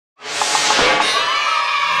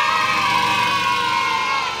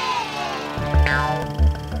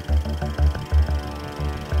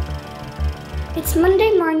It's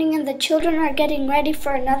Monday morning and the children are getting ready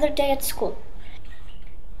for another day at school.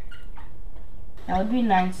 That would be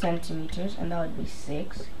 9 centimeters, and that would be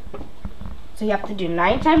 6. So you have to do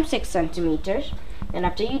 9 times 6 centimeters. Then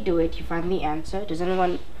after you do it, you find the answer. Does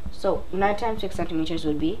anyone... So 9 times 6 centimeters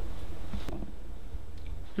would be...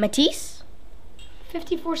 Matisse?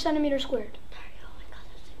 54 centimeters squared.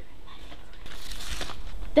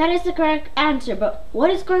 That is the correct answer, but what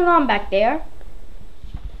is going on back there?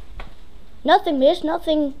 Nothing, miss.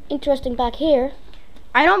 Nothing interesting back here.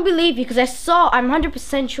 I don't believe you, because I'm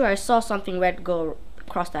 100% sure I saw something red go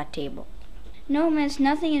across that table. No, miss.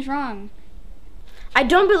 Nothing is wrong. I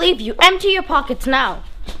don't believe you. Empty your pockets now.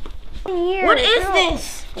 Here, What is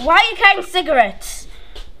this? Why are you carrying cigarettes?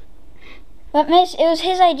 But, miss, it was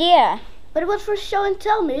his idea. But it was for show and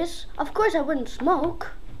tell, miss. Of course I wouldn't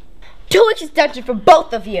smoke. 2 weeks detention for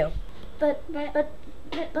both of you. But.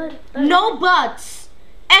 No buts.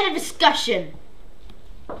 End of discussion.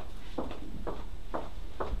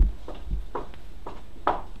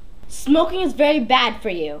 Smoking is very bad for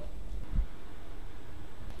you.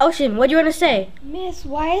 Ocean, what do you want to say? Miss,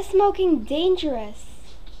 why is smoking dangerous?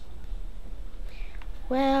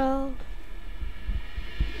 Well...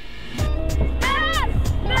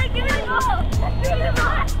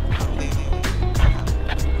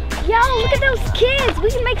 Yo, look at those kids! We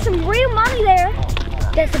can make some real money there.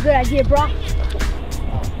 That's a good idea, bro. Come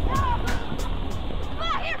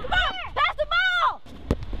on, pass the ball!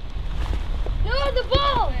 No, the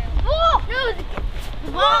ball! Ball! No,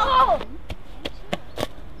 The ball!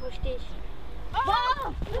 Push this.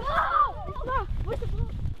 Ball! The ball! Where's the ball?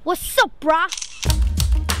 What's up, brah?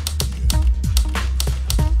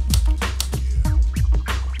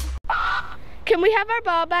 Can we have our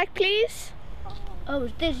ball back, please? Oh,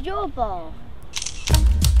 is this your ball?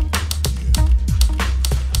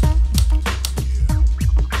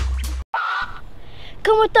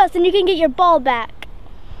 Come with us and you can get your ball back.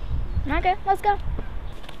 Okay, let's go.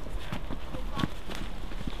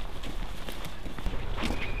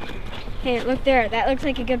 Hey, look there. That looks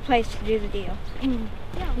like a good place to do the deal.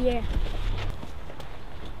 Yeah.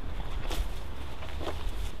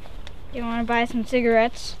 You want to buy some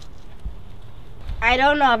cigarettes? I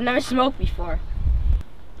don't know, I've never smoked before.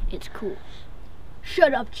 It's cool.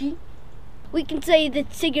 Shut up, G. We can sell you the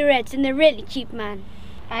cigarettes and they're really cheap, man.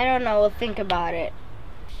 I don't know, we'll think about it.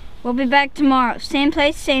 We'll be back tomorrow. Same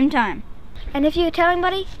place, same time. And if you tell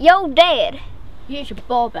anybody, yo, Dad. Here's your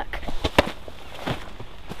ball back.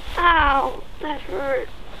 Ow, that hurt.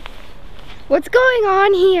 What's going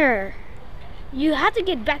on here? You have to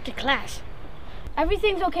get back to class.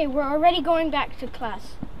 Everything's okay. We're already going back to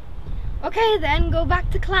class. Okay, then go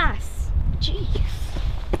back to class. Jeez.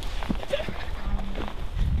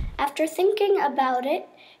 After thinking about it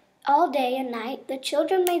all day and night, the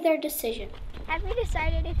children made their decision. Have you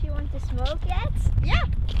decided if you want to smoke yet? Yeah,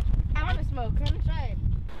 I want to smoke. I'm gonna try it.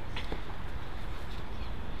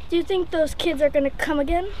 Do you think those kids are gonna come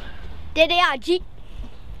again? There they are, G.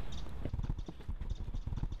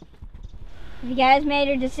 Have you guys made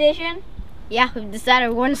a decision? Yeah, we've decided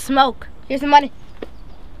we're going to smoke. Here's the money.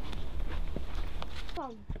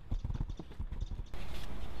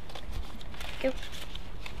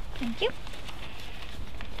 Thank you.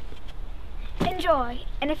 Enjoy.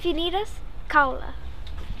 And if you need us, call us.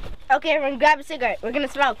 Okay, everyone, grab a cigarette. We're going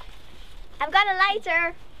to smoke. I've got a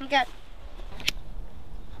lighter. Okay.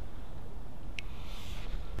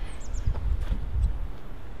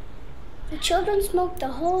 The children smoked the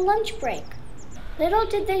whole lunch break. Little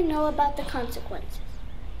did they know about the consequences.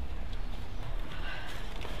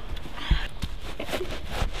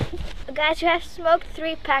 Guys, you have smoked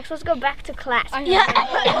 3 packs. Let's go back to class. Yeah.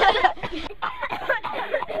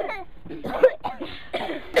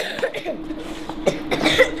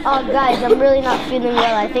 Oh, guys, I'm really not feeling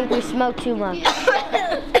well. I think we smoked too much.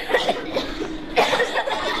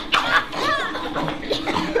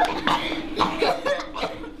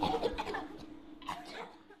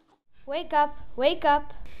 Wake up, wake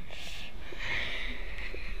up.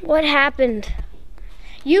 What happened?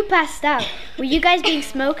 You passed out. Were you guys being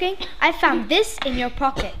smoking? I found this in your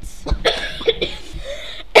pockets.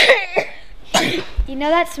 You know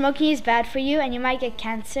that smoking is bad for you and you might get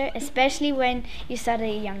cancer, especially when you start at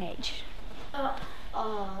a young age. I'm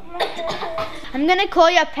gonna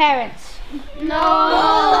call your parents.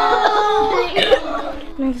 No!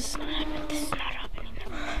 No, this is not happening.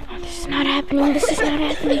 This is not happening. This is not happening. This is not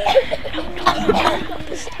happening. No,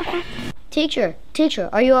 this is not happening. Teacher,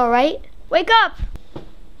 are you all right? Wake up!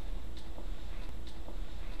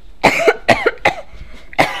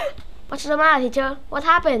 What's the matter, teacher? What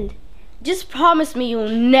happened? Just promise me you'll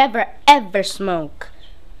never, ever smoke.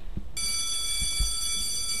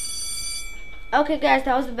 Okay, guys,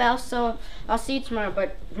 that was the bell. So I'll see you tomorrow.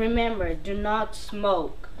 But remember, do not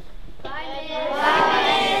smoke.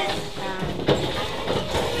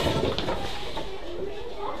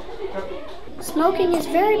 Smoking is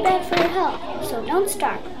very bad for your health, so don't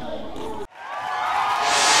start.